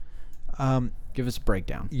 Why? Give us a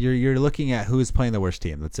breakdown. You're looking at who's playing the worst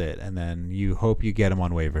team. That's it, and then you hope you get them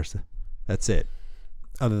on waivers. That's it.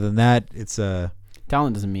 Other than that, it's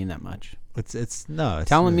talent doesn't mean that much.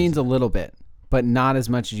 Talent means a little bit, but not as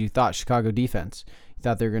much as you thought. Chicago defense.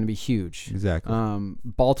 Thought they were going to be huge. Exactly.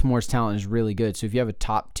 Baltimore's talent is really good. So if you have a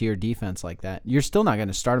top tier defense like that, you're still not going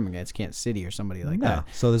to start them against Kansas City or somebody like that.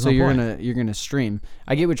 So there's you're gonna stream.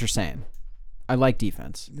 I get what you're saying. I like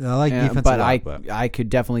defense. I like defense, but I could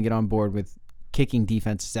definitely get on board with kicking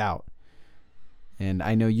defenses out And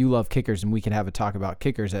I know you love kickers, and we can have a talk about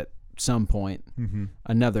kickers at some point,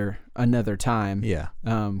 another time. Yeah.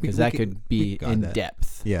 Because that could be in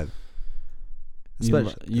depth. Yeah. You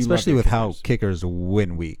Especially love with how kickers. kickers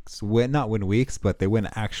win weeks. Not win weeks, but they win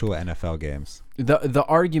actual NFL games. The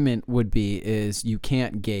argument would be is you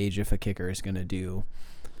can't gauge if a kicker is going to do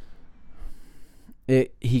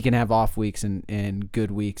it. He can have off weeks and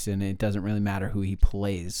good weeks, and it doesn't really matter who he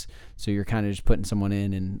plays. So you're kind of just putting someone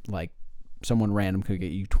in, and like someone random could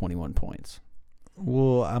get you 21 points.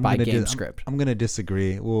 Well, I'm By gonna game script. I'm going to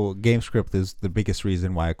disagree. Well, game script is the biggest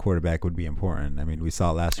reason why a quarterback would be important. I mean, we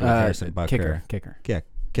saw it last year with Harrison Butker. Kicker. Yeah,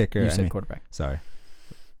 kicker. You said quarterback. Sorry,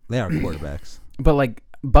 they are quarterbacks. But like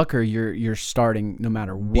Bucker, you're starting no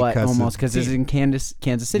matter what, Because almost of because he's in Kansas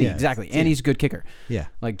City, Yeah, exactly, team. and he's a good kicker, Yeah,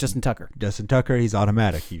 like Justin Tucker. Justin Tucker, he's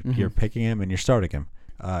automatic. You're picking him and you're starting him.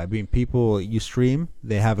 I mean, people you stream,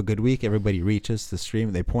 they have a good week. Everybody reaches the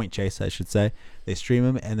stream. They point chase, I should say. They stream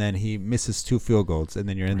him, and then he misses 2 field goals, and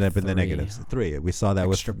then you're ended up in the Three. negatives. 3. We saw that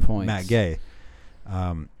Extra with points. Matt Gay.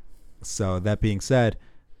 So that being said,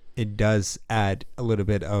 it does add a little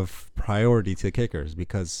bit of priority to kickers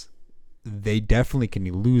because they definitely can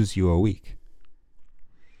lose you a week.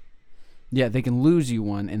 Yeah, they can lose you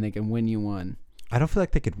one and they can win you one, I don't feel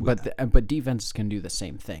like they could win. but defenses can do the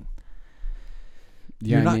same thing.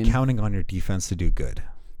 You You're know what not I mean? counting on your defense to do good.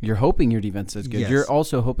 You're hoping your defense does good. Yes. You're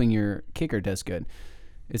also hoping your kicker does good.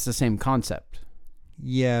 It's the same concept.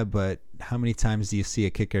 Yeah, but how many times do you see a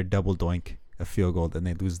kicker double doink a field goal and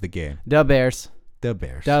they lose the game? The Bears. The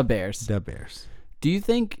Bears. The Bears. The Bears. Do you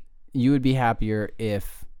think you would be happier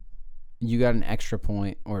if you got an extra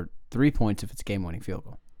point or 3 points if it's a game-winning field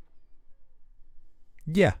goal?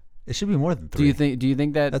 Yeah, it should be more than 3. Do you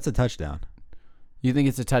think that That's a touchdown? you think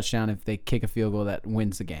it's a touchdown if they kick a field goal that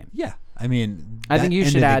wins the game? Yeah, I mean, I think that you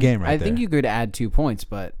should ended the add. game right I think there. you could add 2 points,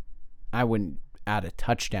 but I wouldn't add a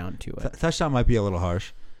touchdown to it. Touchdown might be a little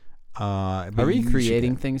harsh. But Are we you should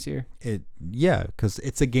creating get things here? it? Yeah, because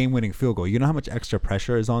it's a game-winning field goal. You know how much extra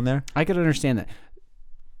pressure is on there? I could understand that.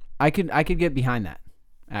 I could get behind that,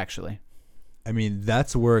 actually. I mean,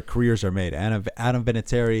 that's where careers are made. Adam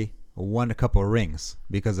Vinatieri won a couple of rings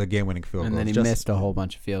because of game-winning field And goals. then he missed a whole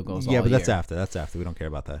bunch of field goals. Yeah, all but that's year. after. That's after. We don't care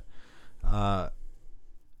about that.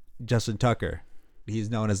 Justin Tucker, he's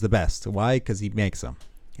known as the best. Why? Because he makes them.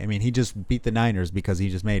 I mean, he just beat the Niners because he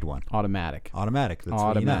just made one. Automatic. Automatic. That's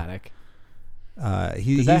what you know. Automatic.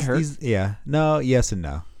 Does that hurt? Yeah. No. Yes and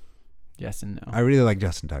no. Yes and no. I really like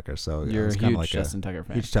Justin Tucker, so You're it's a kind huge of like Justin Tucker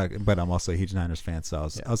fan. huge Tucker, but I'm also a huge Niners fan, so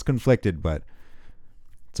Yeah. I was conflicted, but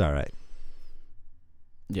it's all right.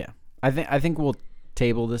 Yeah. I think we'll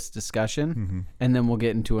table this discussion and then we'll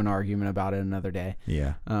get into an argument about it another day.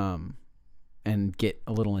 Yeah. And get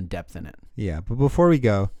a little in depth in it. Yeah. But before we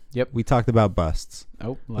go, Yep. we talked about busts.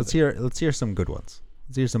 Oh, Let's hear some good ones.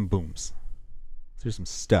 Let's hear some booms. Let's hear some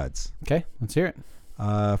studs. Okay, let's hear it.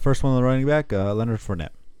 First one on the running back, Leonard Fournette.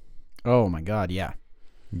 Oh my God, yeah.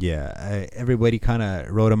 Yeah, everybody kind of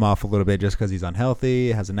wrote him off a little bit just because he's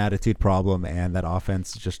unhealthy, has an attitude problem, and that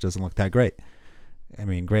offense just doesn't look that great. I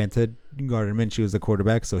mean, granted, Gardner Minshew is the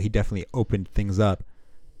quarterback, so he definitely opened things up.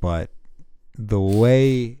 But the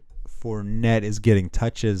way Fournette is getting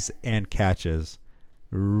touches and catches,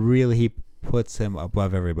 really he puts him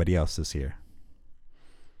above everybody else this year.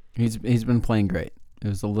 He's been playing great. It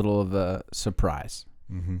was a little of a surprise.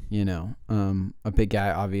 You know, a big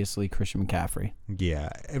guy, obviously, Christian McCaffrey. Yeah,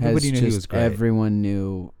 everybody knew he was great. Everyone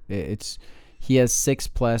knew he has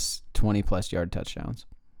 6+ 20+ yard touchdowns.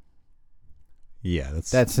 Yeah,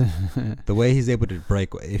 That's the way he's able to break.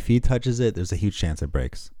 If he touches it, there's a huge chance it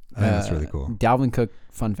breaks. I think that's really cool. Dalvin Cook,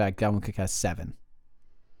 fun fact, Dalvin Cook has 7.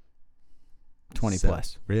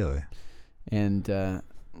 20+. Really? And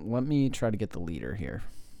let me try to get the leader here.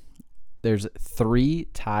 There's 3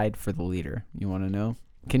 tied for the leader. You want to know?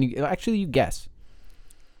 Can you actually you guess?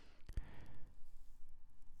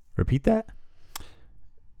 Repeat that?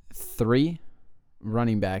 3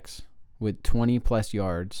 running backs with 20+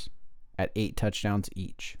 yards at 8 touchdowns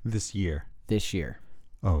each This year. this year.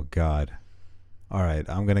 Oh, God. All right,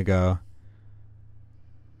 I'm going to go.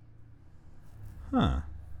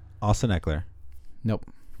 Austin Eckler. Nope.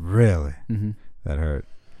 Really? Mm-hmm. That hurt.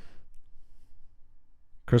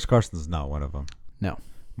 Chris Carson's not one of them. No.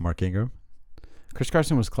 Mark Ingram? Chris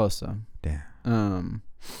Carson was close though. Damn.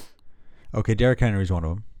 Okay, Derrick Henry's one of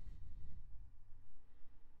them.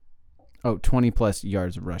 20+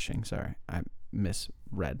 yards of rushing. Sorry, I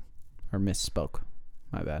misread or misspoke.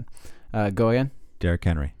 My bad. Go again. Derrick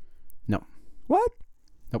Henry. No. What?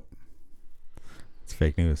 Nope. It's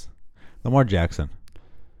fake news. Lamar Jackson.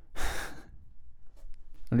 I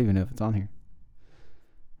don't even know if it's on here.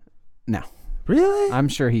 No, Really? I'm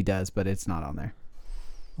sure he does, but it's not on there.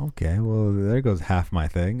 Okay, well, there goes half my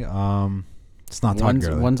thing. It's not Todd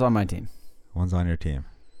Gurley. One's on my team. One's on your team.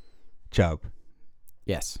 Chubb.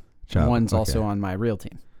 Yes. Chubb. One's Okay. also on my real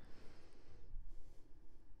team.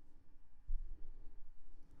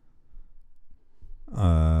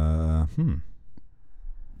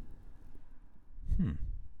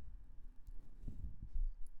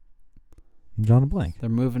 I'm drawing a blank. They're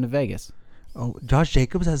moving to Vegas. Oh, Josh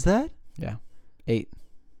Jacobs has that? Yeah. 8.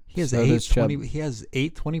 He has So does Chubb. He has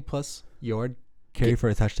 20 plus yard carry for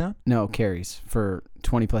a touchdown? No, carries for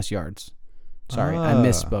 20 plus yards. Sorry, I Ah,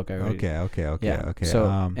 misspoke. I already- Okay. So,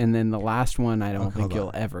 Um, and then the last one, I don't okay, think hold you'll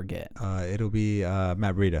on. ever get. It'll be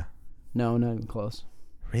Matt Breida. No, not even close.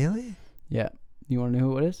 Really? Yeah. You want to know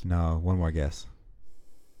who it is? No, one more guess.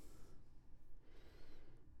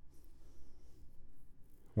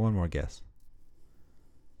 One more guess.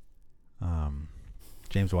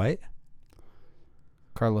 James White?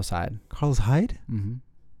 Carlos Hyde. Carlos Hyde? Mm-hmm.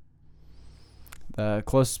 The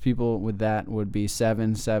closest people with that would be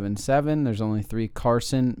 777. There's only 3: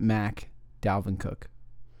 Carson, Mack, Dalvin Cook.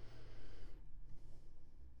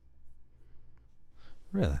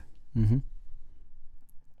 Really? Mm-hmm.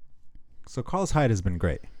 So Carlos Hyde has been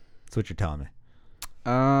great. That's what you're telling me.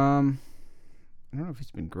 I don't know if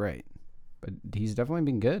he's been great, but he's definitely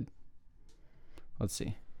been good. Let's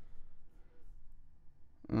see.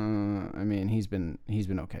 I mean, he's been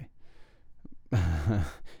okay.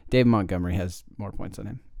 Dave Montgomery has more points than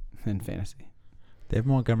him in fantasy. Dave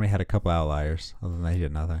Montgomery had a couple outliers. Other than that, he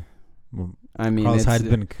did nothing. Well, I mean, Carlos it's, Hyde's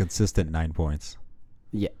been consistent 9 points.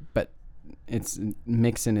 yeah, but it's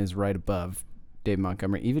Mixon is right above Dave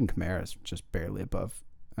Montgomery. Even Kamara's just barely above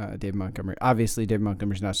Dave Montgomery. Obviously, Dave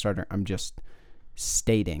Montgomery's not a starter. I'm just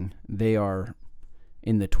stating they are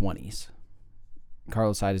in the 20s.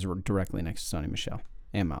 Carlos Hyde is directly next to Sonny Michel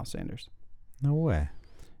and Miles Sanders. No way.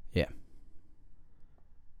 Yeah.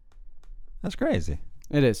 That's crazy.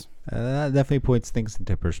 It is. That definitely puts things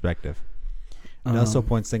into perspective. It also Um,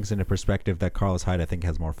 points things into perspective that Carlos Hyde, I think,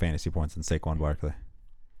 has more fantasy points than Saquon Barkley.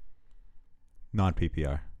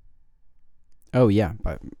 Non-PPR. Oh, yeah.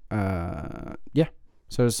 But, yeah.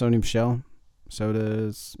 So does Sonny Michel. So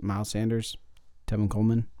does Miles Sanders. Tevin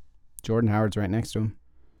Coleman. Jordan Howard's right next to him.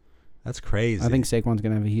 That's crazy. I think Saquon's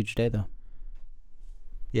going to have a huge day, though.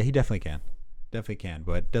 Yeah, he definitely can. Definitely can,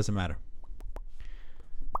 but it doesn't matter.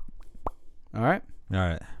 All right. All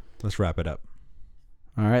right. Let's wrap it up.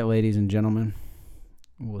 All right, ladies and gentlemen.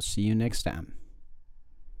 We'll see you next time.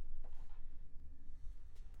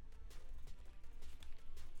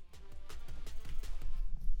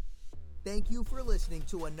 Thank you for listening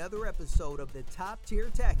to another episode of the Top Tier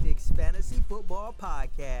Tactics Fantasy Football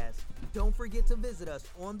Podcast. Don't forget to visit us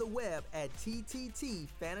on the web at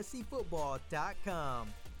tttfantasyfootball.com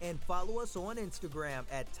and follow us on Instagram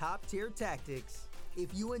at Top Tier Tactics. If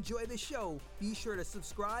you enjoy the show, be sure to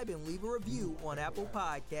subscribe and leave a review on Apple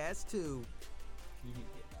Podcasts too.